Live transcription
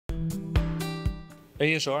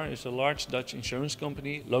ASR is a large Dutch insurance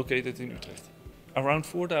company located in Utrecht. Around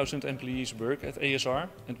 4,000 employees work at ASR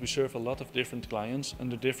and we serve a lot of different clients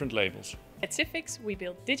under different labels. At Ciphix, we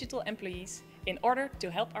build digital employees in order to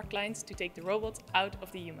help our clients to take the robot out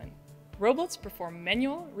of the human. Robots perform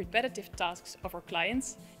manual, repetitive tasks of our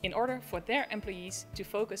clients in order for their employees to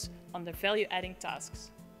focus on the value-adding tasks.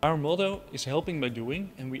 Our motto is helping by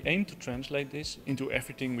doing, and we aim to translate this into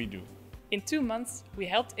everything we do. In 2 months, we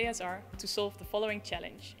helped ASR to solve the following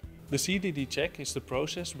challenge. The CDD check is the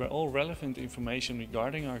process where all relevant information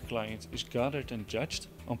regarding our client is gathered and judged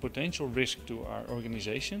on potential risk to our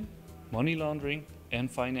organization, money laundering and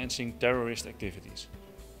financing terrorist activities.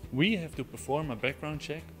 We have to perform a background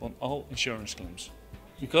check on all insurance claims.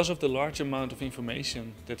 Because of the large amount of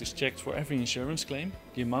information that is checked for every insurance claim,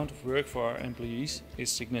 the amount of work for our employees is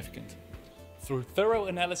significant. Through thorough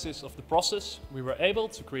analysis of the process, we were able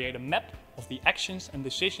to create a map of the actions and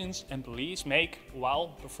decisions employees make while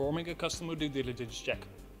performing a customer due diligence check.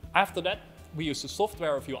 After that, we used the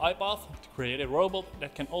software of UiPath to create a robot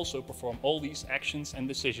that can also perform all these actions and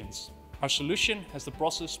decisions. Our solution has the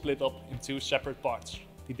process split up in 2 separate parts,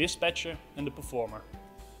 the dispatcher and the performer.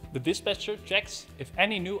 The dispatcher checks if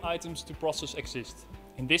any new items to process exist.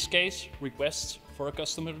 In this case, requests for a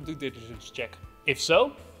customer due diligence check. If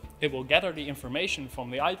so, it will gather the information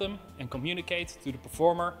from the item and communicate to the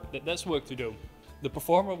performer that there's work to do. The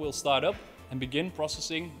performer will start up and begin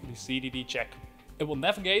processing the CDD check. It will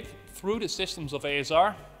navigate through the systems of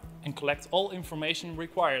ASR and collect all information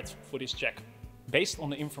required for this check. Based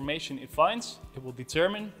on the information it finds, it will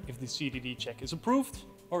determine if the CDD check is approved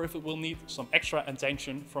or if it will need some extra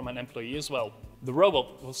attention from an employee as well. The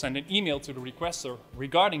robot will send an email to the requester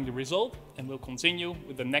regarding the result and will continue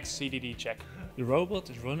with the next CDD check. The robot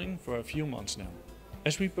is running for a few months now.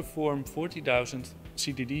 As we perform 40,000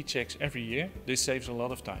 CDD checks every year, this saves a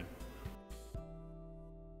lot of time.